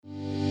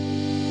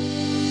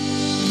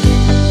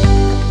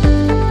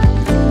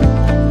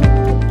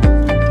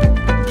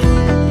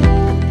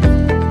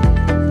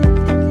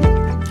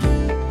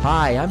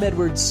I'm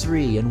Edward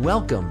Sri, and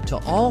welcome to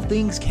All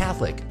Things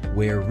Catholic,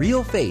 where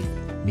real faith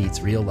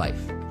meets real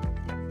life.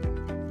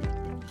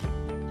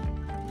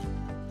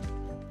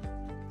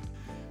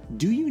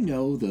 Do you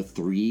know the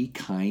three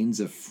kinds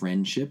of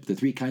friendship? The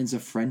three kinds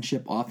of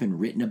friendship often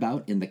written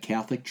about in the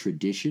Catholic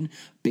tradition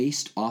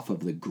based off of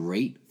the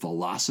great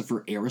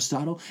philosopher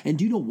Aristotle? And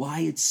do you know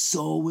why it's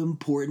so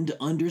important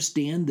to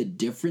understand the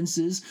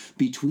differences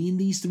between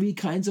these three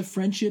kinds of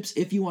friendships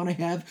if you want to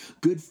have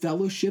good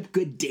fellowship,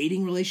 good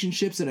dating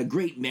relationships, and a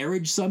great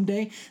marriage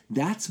someday?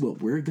 That's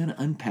what we're going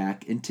to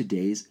unpack in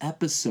today's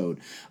episode.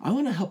 I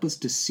want to help us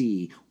to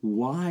see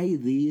why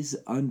these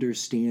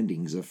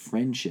understandings of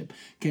friendship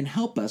can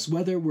help us,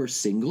 whether we're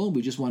single,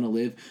 we just want to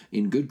live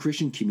in good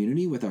Christian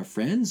community with our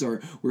friends,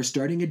 or we're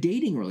starting a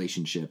dating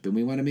relationship and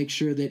we want to make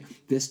sure that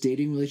this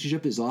dating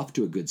relationship is off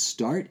to a good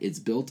start. It's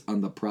built on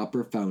the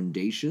proper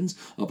foundations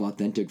of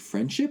authentic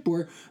friendship.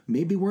 Or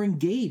maybe we're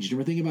engaged and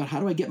we're thinking about, how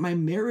do I get my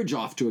marriage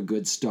off to a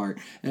good start?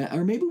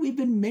 Or maybe we've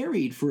been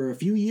married for a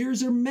few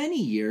years or many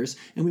years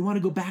and we want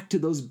to go back to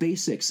those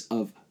basics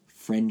of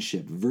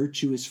friendship,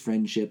 virtuous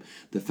friendship,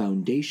 the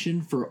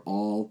foundation for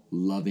all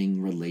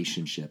loving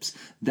relationships.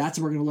 That's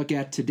what we're going to look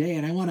at today.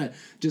 And I want to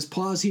just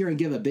pause here and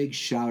give a big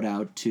shout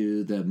out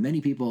to the many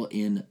people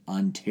in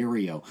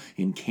Ontario,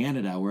 in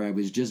Canada, where I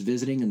was just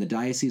visiting in the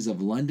Diocese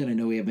of London. I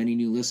know we have many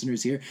new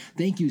listeners here.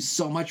 Thank you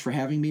so much for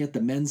having me at the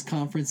men's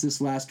conference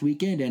this last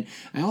weekend. And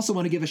I also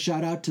want to give a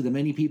shout out to the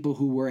many people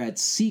who were at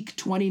Seek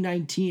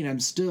 2019. I'm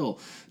still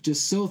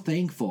just so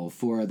thankful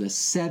for the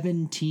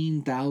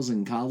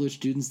 17,000 college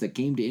students that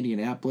came to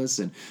Indianapolis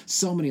and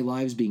so many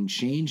lives being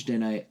changed.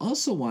 And I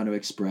also want to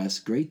express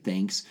great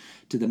thanks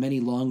to the many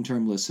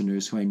long-term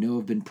listeners who I know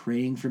have been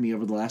praying for me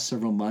over the last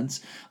several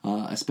months,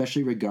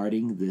 especially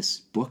regarding this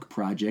book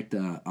project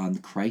on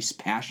Christ's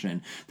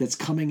Passion that's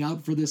coming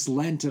out for this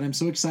Lent. And I'm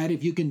so excited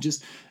if you can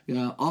just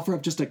offer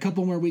up just a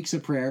couple more weeks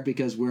of prayer,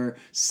 because we're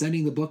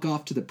sending the book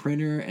off to the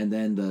printer, and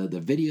then the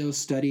video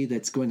study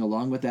that's going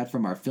along with that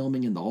from our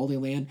filming in the Holy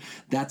Land,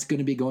 that's going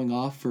to be going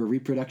off for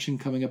reproduction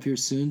coming up here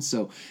soon.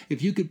 So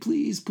if you could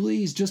please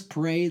just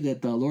pray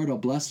that the Lord will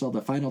bless all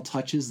the final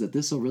touches, that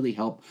this will really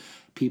help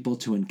people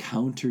to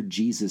encounter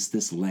Jesus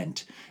this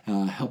Lent,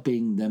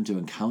 helping them to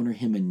encounter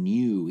him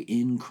anew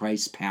in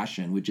Christ's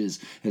Passion, which is,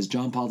 as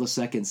John Paul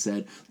II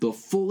said, the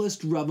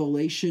fullest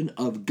revelation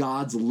of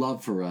God's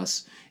love for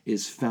us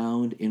is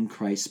found in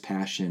Christ's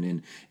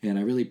Passion. And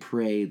I really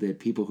pray that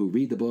people who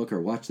read the book or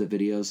watch the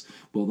videos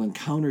will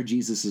encounter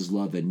Jesus'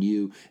 love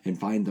anew and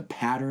find the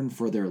pattern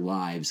for their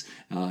lives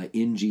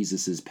in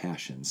Jesus'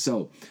 Passion.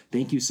 So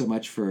thank you so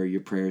much for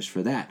your prayers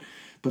for that.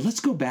 But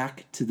let's go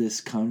back to this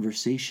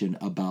conversation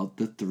about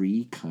the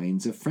three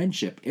kinds of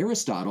friendship.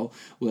 Aristotle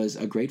was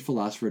a great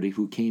philosopher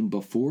who came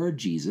before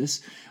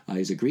Jesus.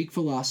 He's a Greek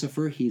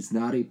philosopher. He's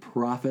not a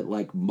prophet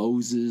like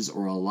Moses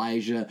or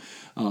Elijah,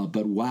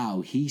 but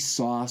wow, he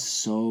saw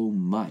so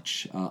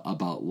much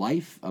about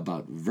life,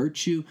 about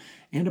virtue,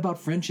 and about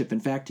friendship. In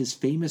fact, his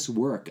famous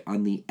work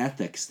on the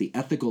ethics, the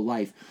ethical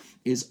life,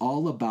 is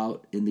all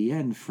about, in the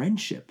end,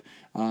 friendship.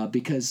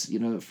 Because,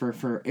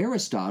 for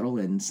Aristotle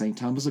and St.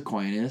 Thomas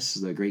Aquinas,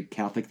 the great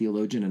Catholic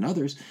theologian, and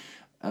others,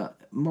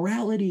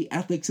 morality,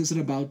 ethics isn't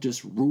about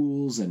just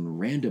rules and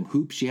random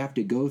hoops you have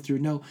to go through.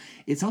 No,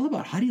 it's all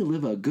about how do you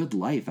live a good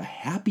life, a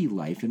happy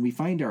life. And we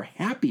find our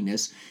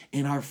happiness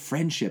in our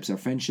friendships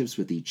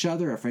with each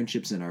other, our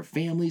friendships in our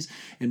families,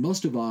 and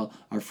most of all,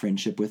 our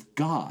friendship with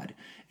God.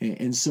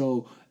 And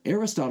so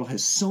Aristotle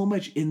has so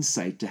much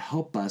insight to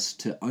help us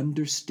to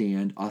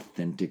understand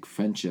authentic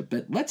friendship.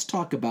 But let's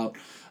talk about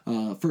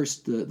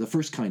first the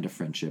first kind of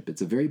friendship.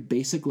 It's a very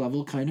basic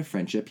level kind of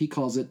friendship. He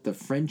calls it the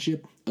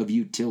friendship of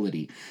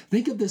utility.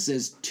 Think of this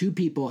as two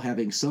people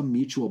having some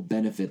mutual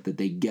benefit that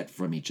they get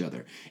from each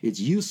other. It's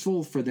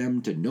useful for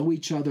them to know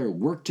each other,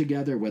 work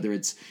together, whether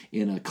it's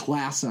in a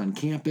class on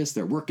campus,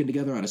 they're working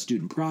together on a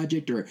student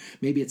project, or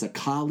maybe it's a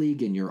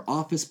colleague in your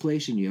office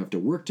place and you have to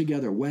work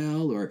together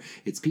well, or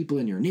it's people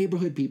in your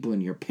neighborhood, people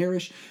in your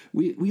parish.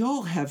 We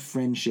all have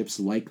friendships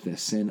like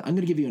this. And I'm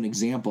going to give you an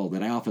example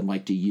that I often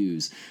like to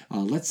use.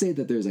 Let's say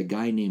that there's a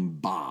guy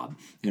named Bob,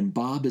 and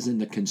Bob is in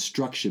the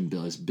construction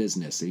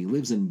business, and he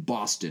lives in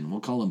Boston. We'll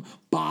call him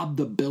Bob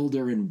the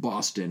Builder in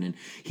Boston, and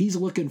he's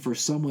looking for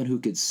someone who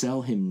could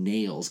sell him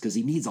nails because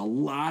he needs a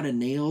lot of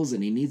nails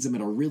and he needs them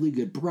at a really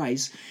good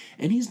price.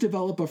 And he's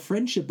developed a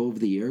friendship over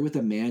the year with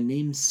a man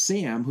named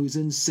Sam, who's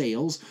in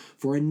sales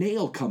for a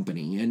nail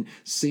company. And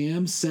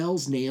Sam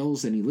sells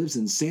nails, and he lives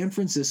in San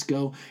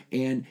Francisco,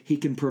 and he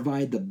can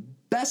provide the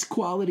best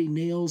quality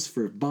nails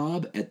for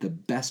Bob at the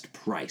best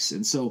price.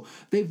 And so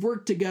they've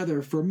worked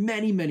together for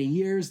many, many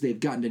years. They've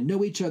gotten to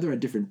know each other on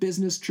different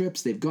business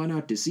trips. They've gone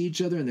out to see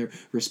each other in their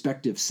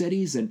respective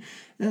cities, and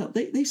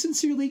they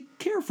sincerely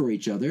care for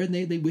each other, and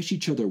they wish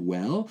each other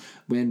well.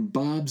 When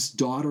Bob's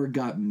daughter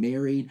got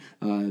married,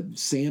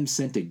 Sam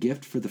sent a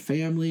gift for the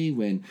family.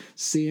 When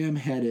Sam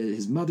had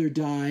his mother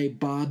die,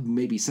 Bob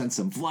maybe sent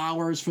some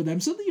flowers for them.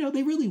 So,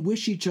 they really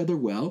wish each other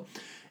well.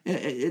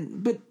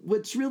 But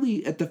what's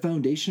really at the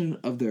foundation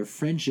of their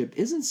friendship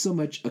isn't so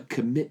much a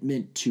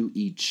commitment to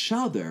each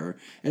other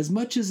as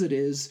much as it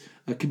is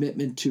a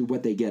commitment to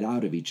what they get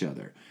out of each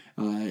other.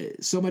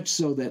 So much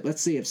so that,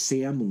 let's say, if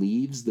Sam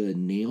leaves the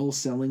nail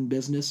selling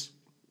business,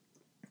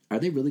 are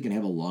they really going to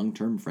have a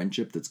long-term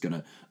friendship that's going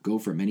to go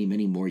for many,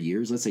 many more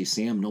years? Let's say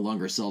Sam no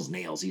longer sells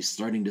nails. He's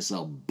starting to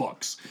sell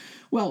books.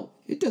 Well,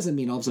 it doesn't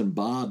mean all of a sudden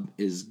Bob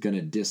is going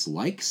to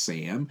dislike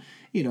Sam.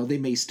 They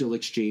may still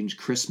exchange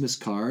Christmas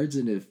cards,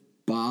 and if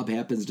Bob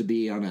happens to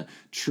be on a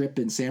trip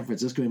in San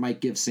Francisco, he might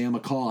give Sam a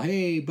call.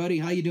 Hey, buddy,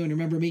 how you doing?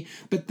 Remember me?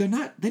 But they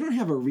don't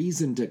have a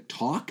reason to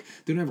talk.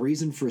 They don't have a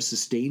reason for a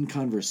sustained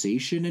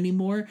conversation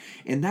anymore.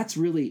 And that's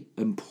really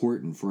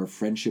important for a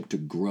friendship to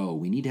grow.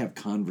 We need to have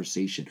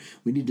conversation.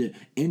 We need to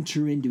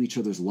enter into each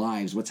other's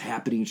lives. What's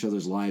happening in each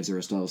other's lives,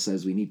 Aristotle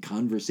says we need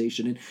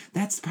conversation. And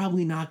that's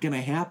probably not going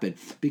to happen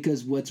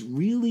because what's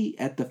really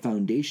at the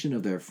foundation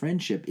of their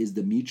friendship is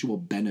the mutual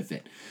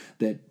benefit.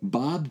 That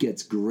Bob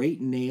gets great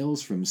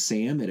nails from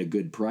Sam at a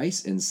good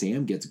price, and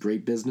Sam gets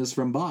great business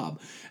from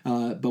Bob.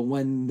 But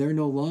when they're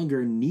no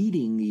longer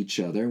needing each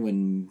other,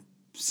 when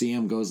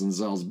Sam goes and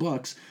sells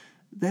books,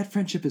 that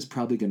friendship is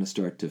probably going to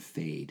start to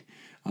fade.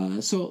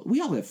 So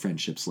we all have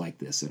friendships like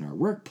this in our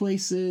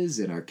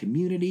workplaces, in our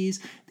communities.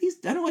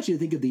 I don't want you to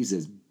think of these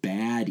as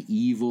bad,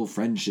 evil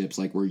friendships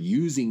like we're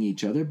using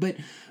each other, but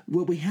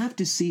what we have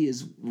to see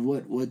is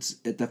what's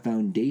at the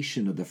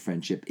foundation of the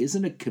friendship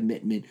isn't a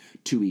commitment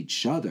to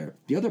each other.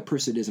 The other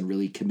person isn't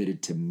really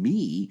committed to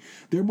me.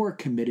 They're more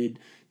committed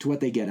to what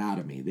they get out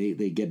of me.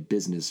 They get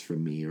business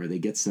from me, or they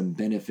get some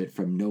benefit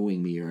from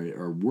knowing me,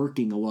 or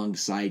working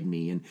alongside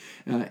me.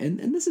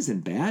 And this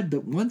isn't bad,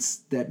 but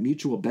once that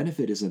mutual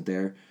benefit isn't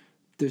there,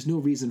 there's no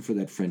reason for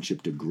that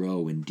friendship to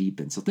grow and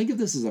deepen. So think of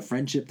this as a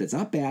friendship that's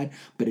not bad,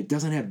 but it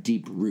doesn't have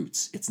deep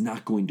roots. It's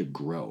not going to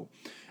grow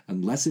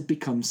unless it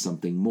becomes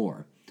something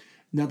more.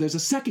 Now, there's a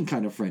second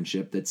kind of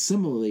friendship that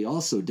similarly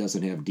also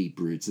doesn't have deep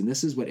roots, and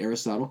this is what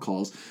Aristotle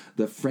calls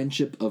the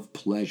friendship of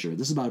pleasure.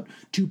 This is about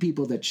two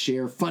people that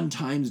share fun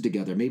times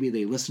together. Maybe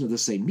they listen to the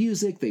same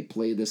music, they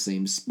play the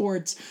same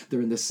sports, they're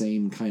in the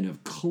same kind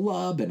of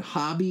club and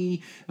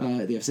hobby, they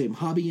have the same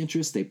hobby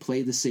interests, they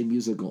play the same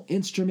musical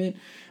instrument.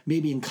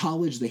 Maybe in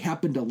college they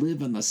happen to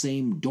live on the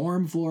same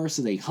dorm floor,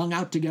 so they hung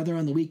out together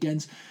on the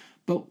weekends.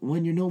 But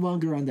when you're no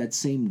longer on that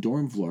same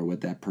dorm floor with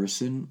that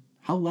person,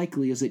 how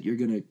likely is it you're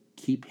going to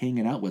keep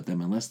hanging out with them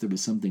unless there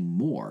was something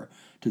more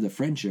to the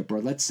friendship?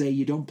 Or let's say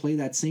you don't play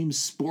that same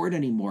sport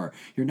anymore.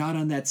 You're not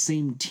on that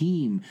same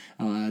team,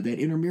 that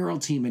intramural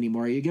team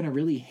anymore. Are you going to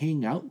really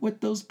hang out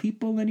with those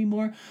people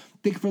anymore?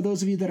 Think for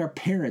those of you that are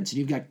parents and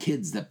you've got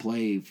kids that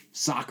play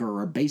soccer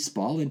or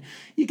baseball, and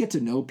you get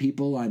to know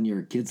people on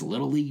your kid's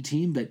little league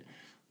team, but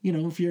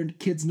if your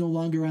kid's no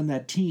longer on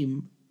that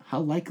team, how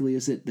likely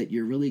is it that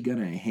you're really going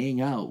to hang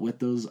out with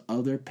those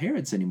other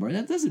parents anymore?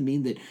 That doesn't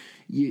mean that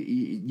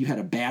you had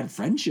a bad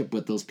friendship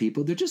with those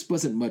people.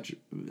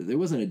 There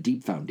wasn't a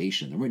deep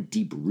foundation. There weren't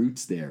deep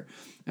roots there.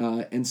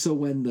 And so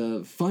when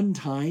the fun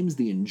times,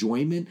 the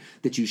enjoyment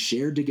that you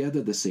shared together,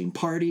 the same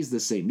parties,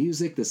 the same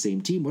music, the same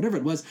team, whatever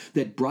it was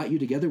that brought you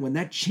together, when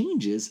that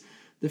changes,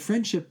 the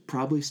friendship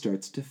probably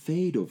starts to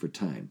fade over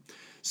time.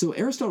 So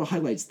Aristotle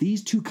highlights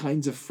these two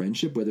kinds of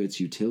friendship, whether it's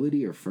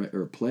utility or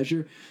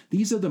pleasure.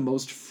 These are the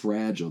most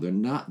fragile. They're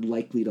not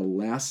likely to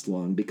last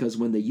long because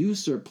when the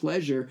use or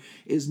pleasure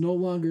is no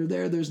longer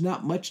there, there's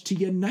not much to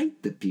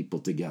unite the people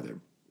together.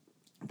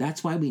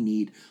 That's why we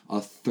need a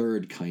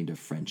third kind of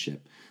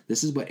friendship.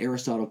 This is what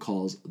Aristotle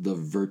calls the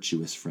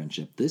virtuous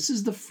friendship. This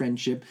is the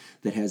friendship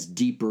that has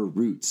deeper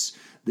roots.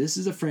 This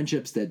is a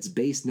friendship that's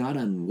based not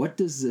on what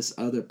does this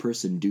other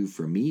person do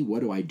for me? What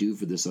do I do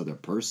for this other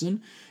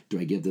person? Do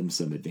I give them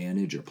some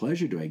advantage or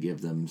pleasure? Do I give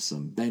them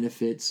some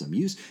benefit, some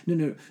use?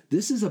 No.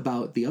 This is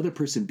about the other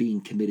person being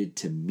committed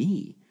to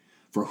me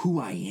for who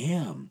I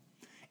am.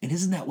 And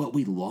isn't that what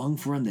we long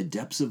for in the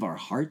depths of our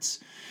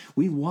hearts?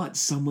 We want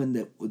someone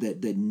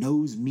that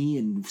knows me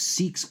and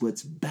seeks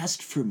what's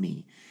best for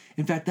me.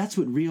 In fact, that's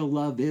what real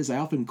love is. I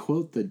often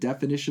quote the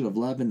definition of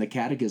love in the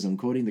Catechism,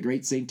 quoting the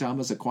great St.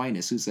 Thomas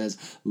Aquinas, who says,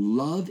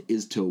 love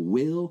is to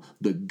will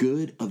the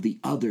good of the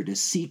other, to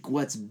seek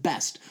what's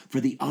best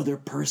for the other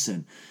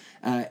person.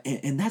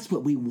 And that's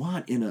what we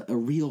want in a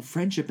real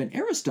friendship. And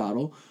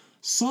Aristotle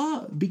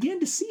began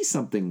to see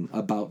something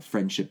about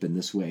friendship in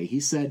this way. He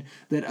said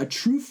that a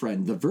true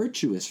friend, the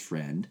virtuous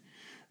friend,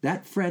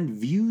 that friend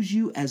views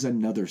you as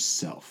another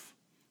self.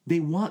 They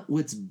want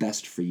what's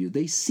best for you.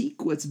 They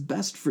seek what's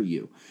best for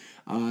you.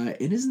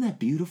 And isn't that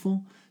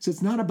beautiful? So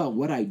it's not about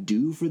what I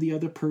do for the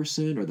other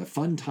person or the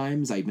fun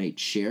times I might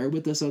share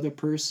with this other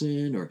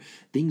person or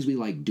things we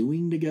like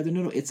doing together.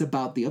 No, it's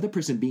about the other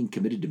person being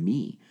committed to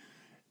me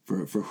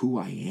for who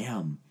I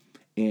am.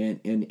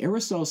 And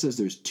Aristotle says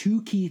there's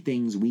two key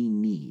things we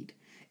need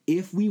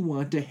if we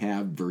want to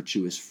have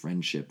virtuous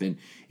friendship. And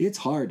it's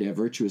hard to have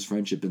virtuous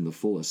friendship in the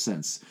fullest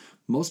sense.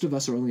 Most of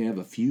us only have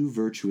a few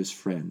virtuous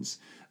friends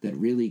that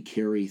really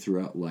carry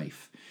throughout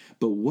life.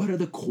 But what are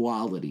the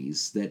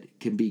qualities that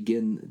can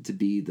begin to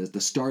be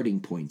the starting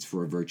points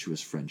for a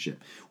virtuous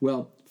friendship?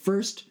 Well,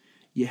 first,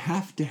 you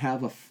have to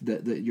have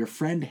your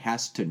friend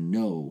has to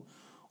know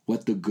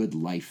what the good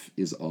life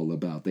is all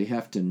about. They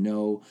have to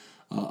know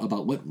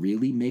about what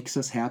really makes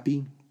us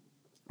happy,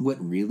 what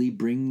really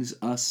brings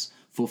us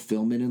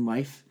fulfillment in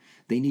life.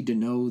 They need to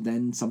know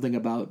then something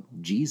about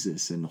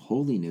Jesus and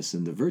holiness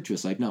and the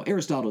virtuous life. Now,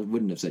 Aristotle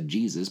wouldn't have said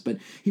Jesus, but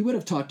he would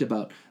have talked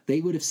about, they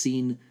would have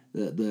seen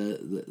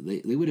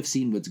they would have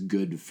seen what's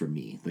good for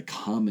me, the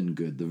common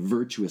good, the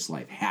virtuous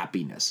life,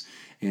 happiness.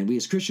 And we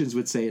as Christians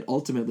would say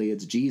ultimately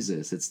it's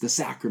Jesus, it's the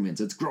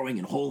sacraments, it's growing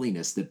in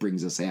holiness that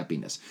brings us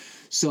happiness.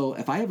 So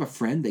if I have a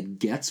friend that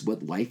gets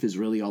what life is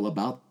really all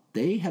about,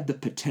 they have the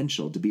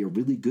potential to be a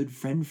really good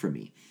friend for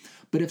me.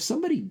 But if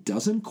somebody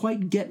doesn't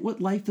quite get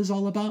what life is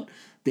all about,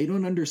 they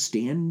don't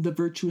understand the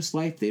virtuous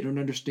life, they don't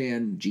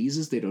understand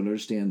Jesus, they don't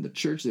understand the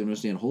church, they don't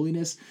understand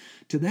holiness,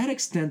 to that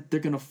extent,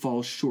 they're going to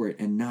fall short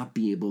and not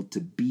be able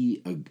to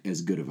be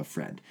as good of a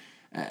friend.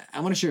 I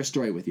want to share a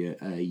story with you.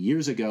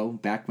 Years ago,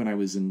 back when I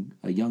was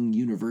a young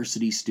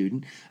university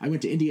student, I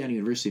went to Indiana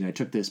University and I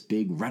took this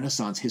big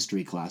Renaissance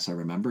history class, I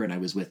remember, and I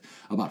was with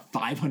about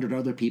 500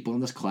 other people in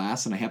this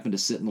class, and I happened to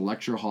sit in the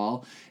lecture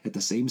hall at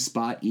the same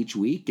spot each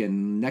week,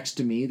 and next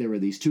to me there were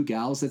these two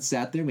gals that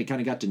sat there, and we kind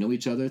of got to know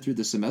each other through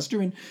the semester,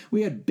 and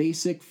we had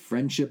basic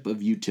friendship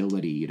of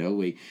utility. You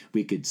know,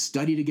 we could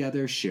study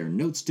together, share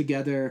notes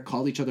together,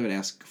 call each other and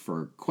ask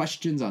for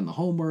questions on the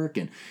homework,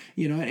 and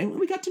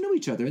we got to know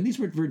each other, and these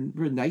were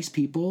nice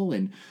people,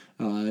 and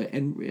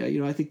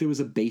I think there was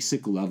a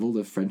basic level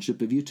of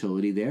friendship of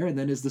utility there. And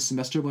then as the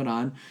semester went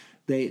on,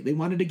 they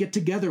wanted to get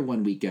together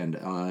one weekend,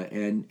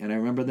 and I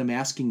remember them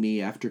asking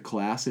me after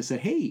class. I said,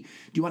 "Hey, do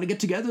you want to get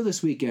together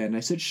this weekend?" I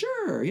said,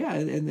 "Sure, yeah."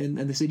 And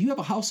they said, "You have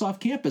a house off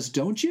campus,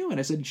 don't you?" And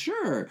I said,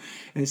 "Sure."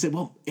 And they said,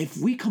 "Well, if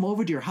we come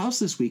over to your house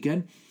this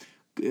weekend,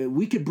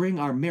 we could bring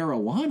our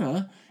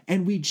marijuana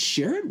and we'd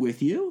share it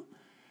with you."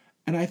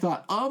 And I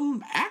thought,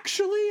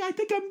 actually, I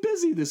think I'm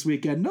busy this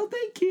weekend. No,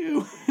 thank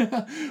you.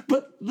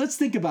 But let's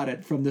think about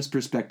it from this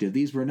perspective.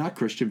 These were not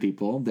Christian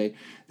people. They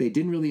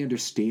didn't really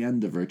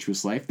understand the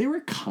virtuous life. They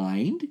were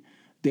kind.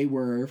 They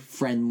were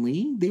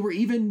friendly. They were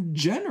even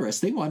generous.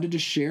 They wanted to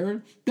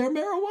share their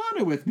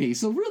marijuana with me.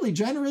 So really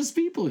generous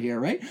people here,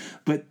 right?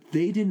 But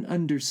they didn't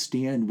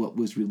understand what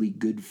was really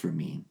good for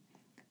me.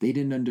 They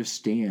didn't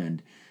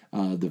understand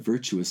the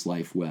virtuous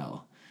life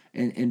well.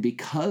 And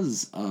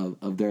because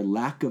of their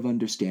lack of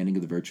understanding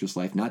of the virtuous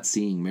life, not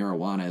seeing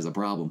marijuana as a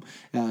problem,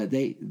 they're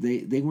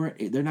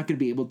not going to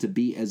be able to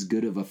be as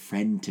good of a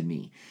friend to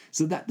me.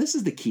 So this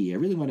is the key. I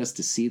really want us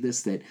to see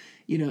this, that,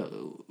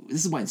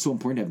 this is why it's so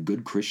important to have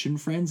good Christian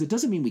friends. It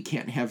doesn't mean we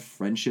can't have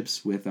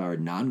friendships with our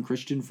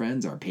non-Christian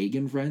friends, our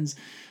pagan friends.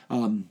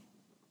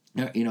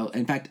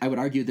 In fact, I would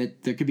argue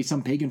that there could be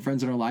some pagan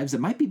friends in our lives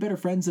that might be better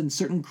friends than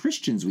certain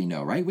Christians we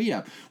know, right?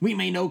 We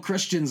may know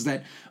Christians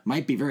that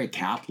might be very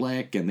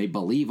Catholic and they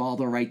believe all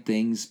the right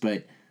things,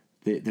 but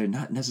they're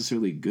not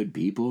necessarily good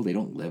people. They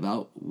don't live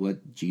out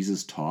what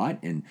Jesus taught,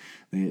 and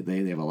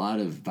they have a lot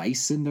of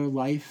vice in their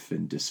life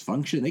and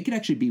dysfunction. They could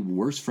actually be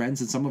worse friends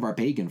than some of our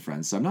pagan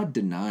friends. So I'm not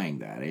denying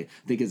that. I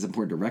think it's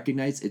important to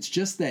recognize. It's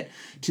just that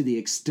to the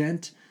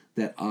extent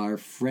that our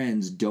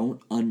friends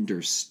don't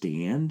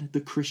understand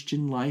the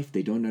Christian life,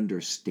 they don't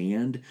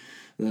understand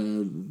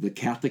the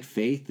Catholic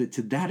faith, that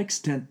to that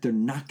extent, they're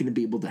not going to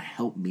be able to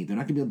help me. They're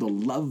not going to be able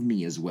to love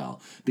me as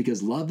well,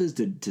 because love is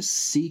to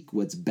seek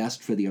what's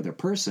best for the other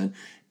person,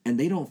 and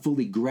they don't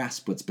fully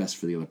grasp what's best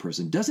for the other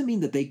person. Doesn't mean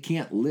that they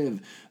can't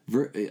live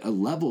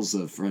levels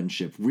of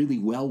friendship really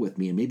well with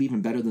me, and maybe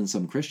even better than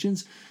some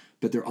Christians,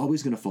 but they're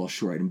always going to fall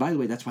short. And by the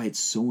way, that's why it's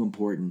so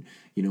important,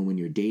 when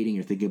you're dating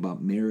or thinking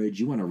about marriage,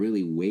 you want to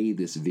really weigh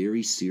this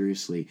very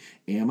seriously.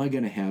 Am I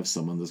going to have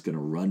someone that's going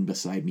to run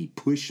beside me,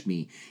 push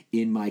me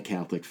in my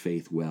Catholic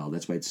faith well?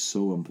 That's why it's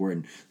so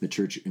important, the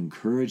church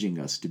encouraging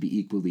us to be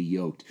equally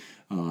yoked.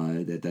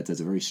 That's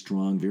a very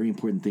strong, very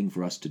important thing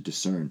for us to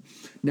discern.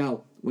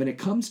 Now, when it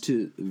comes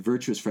to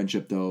virtuous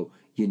friendship, though,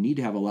 you need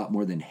to have a lot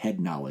more than head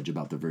knowledge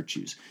about the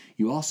virtues.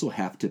 You also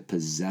have to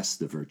possess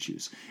the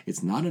virtues.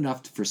 It's not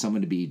enough for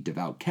someone to be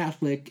devout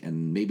Catholic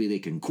and maybe they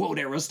can quote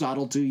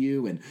Aristotle to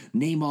you and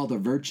name all the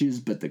virtues,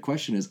 but the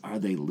question is, are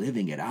they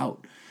living it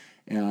out?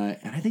 And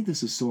I think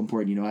this is so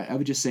important. I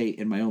would just say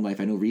in my own life,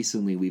 I know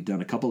recently we've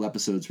done a couple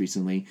episodes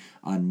recently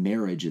on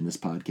marriage in this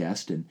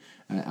podcast, and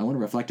I want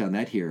to reflect on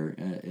that here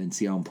and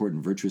see how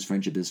important virtuous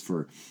friendship is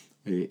for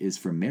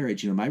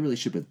marriage. My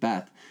relationship with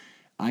Beth,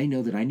 I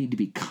know that I need to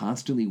be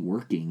constantly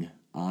working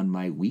on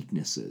my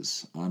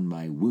weaknesses, on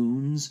my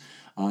wounds,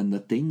 on the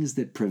things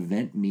that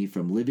prevent me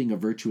from living a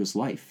virtuous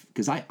life.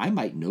 Because I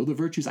might know the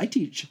virtues. I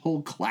teach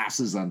whole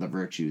classes on the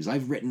virtues.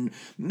 I've written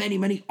many,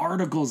 many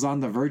articles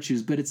on the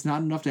virtues, but it's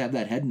not enough to have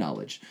that head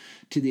knowledge.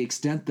 To the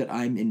extent that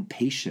I'm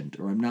impatient,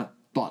 or I'm not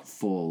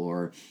thoughtful,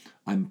 or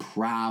I'm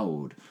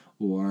proud,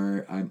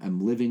 or I'm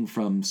living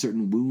from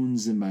certain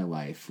wounds in my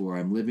life, or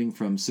I'm living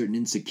from certain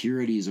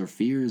insecurities or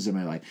fears in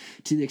my life,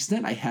 to the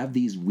extent I have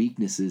these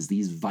weaknesses,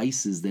 these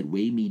vices that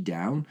weigh me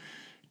down,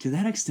 to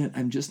that extent,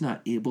 I'm just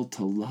not able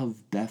to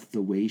love Beth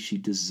the way she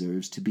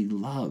deserves to be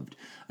loved.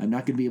 I'm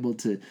not going to be able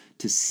to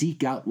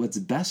seek out what's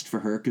best for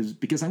her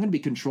because I'm going to be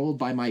controlled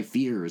by my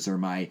fears or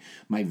my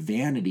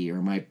vanity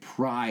or my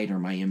pride or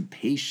my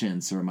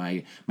impatience or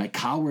my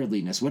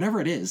cowardliness, whatever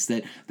it is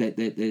that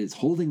is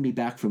holding me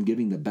back from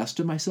giving the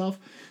best of myself.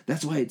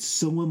 That's why it's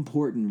so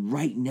important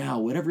right now,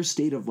 whatever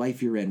state of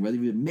life you're in, whether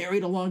you've been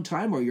married a long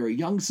time or you're a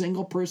young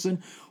single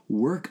person,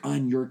 work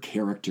on your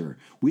character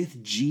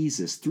with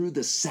Jesus through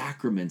the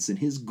sacraments and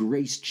his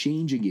grace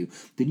changing you.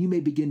 Then you may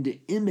begin to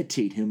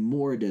imitate him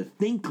more, to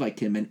think like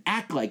him and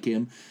act like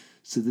him,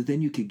 so that then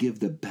you could give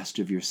the best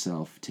of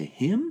yourself to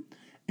him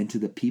and to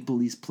the people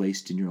he's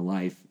placed in your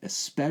life,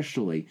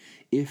 especially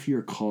if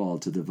you're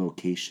called to the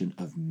vocation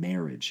of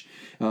marriage.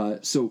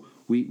 So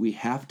we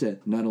have to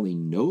not only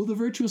know the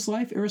virtuous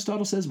life,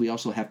 Aristotle says, we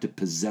also have to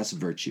possess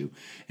virtue.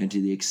 And to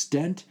the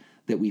extent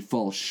that we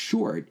fall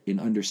short in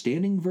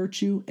understanding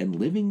virtue and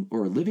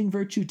living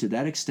virtue, to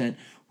that extent,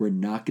 we're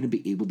not going to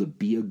be able to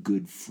be a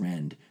good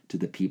friend to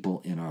the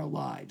people in our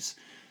lives.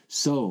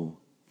 So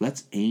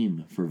let's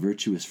aim for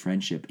virtuous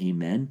friendship.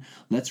 Amen.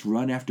 Let's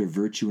run after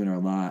virtue in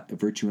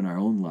our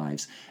own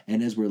lives.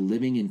 And as we're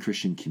living in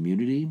Christian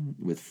community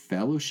with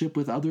fellowship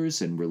with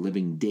others, and we're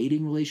living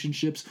dating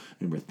relationships,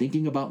 and we're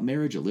thinking about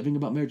marriage or living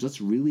about marriage,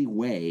 let's really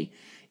weigh,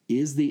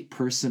 is the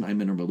person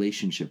I'm in a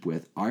relationship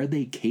with, are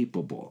they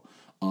capable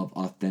of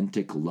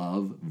authentic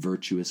love,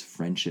 virtuous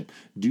friendship?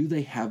 Do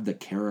they have the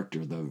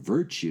character, the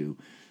virtue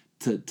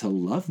to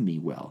love me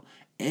well?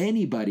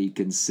 Anybody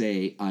can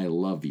say, I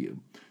love you.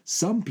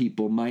 Some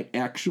people might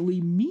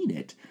actually mean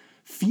it.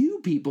 Few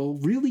people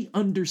really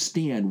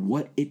understand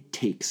what it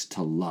takes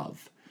to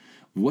love,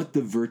 what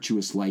the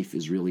virtuous life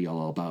is really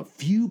all about.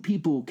 Few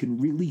people can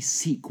really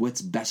seek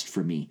what's best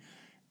for me.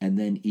 And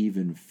then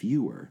even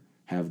fewer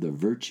have the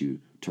virtue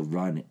to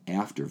run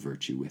after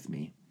virtue with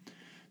me.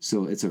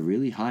 So it's a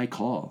really high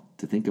call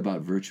to think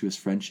about virtuous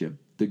friendship.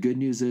 The good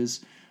news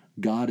is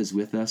God is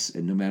with us,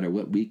 and no matter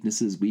what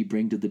weaknesses we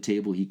bring to the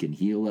table, he can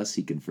heal us,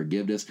 he can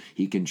forgive us,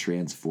 he can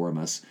transform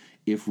us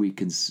if we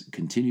can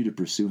continue to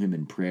pursue him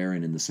in prayer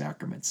and in the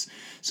sacraments.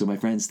 So my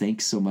friends,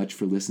 thanks so much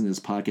for listening to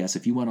this podcast.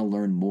 If you want to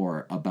learn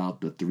more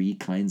about the 3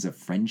 kinds of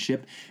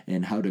friendship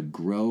and how to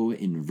grow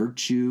in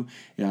virtue,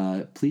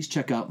 please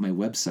check out my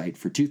website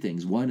for 2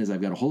 things. One is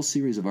I've got a whole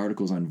series of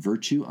articles on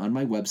virtue on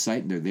my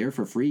website, and they're there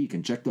for free. You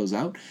can check those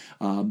out.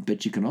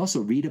 But you can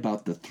also read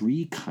about the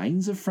 3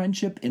 kinds of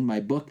friendship in my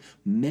book,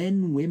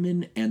 Men,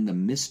 Women, and the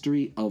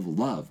Mystery of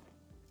Love.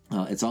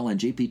 It's all on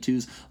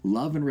JP2's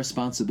Love and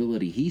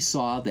Responsibility. He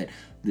saw that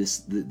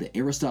the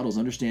Aristotle's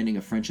understanding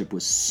of friendship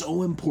was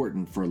so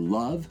important for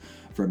love,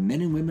 for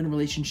men and women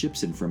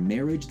relationships, and for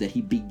marriage, that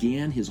he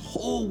began his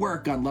whole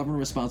work on love and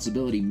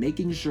responsibility,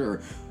 making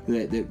sure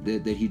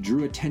that he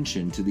drew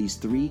attention to these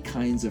 3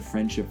 kinds of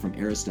friendship from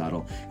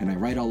Aristotle. And I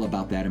write all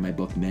about that in my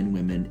book, Men,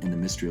 Women, and the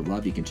Mystery of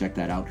Love. You can check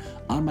that out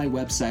on my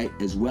website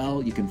as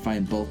well. You can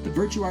find both the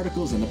virtue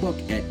articles and the book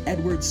at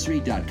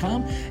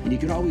edwardstreet.com. And you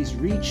can always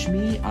reach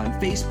me on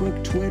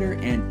Facebook, Twitter,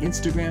 and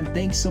Instagram.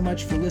 Thanks so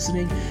much for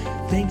listening.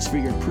 Thanks for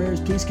your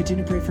prayers. Please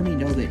continue to pray for me.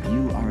 Know that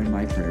you are in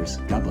my prayers.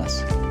 God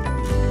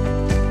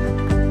bless.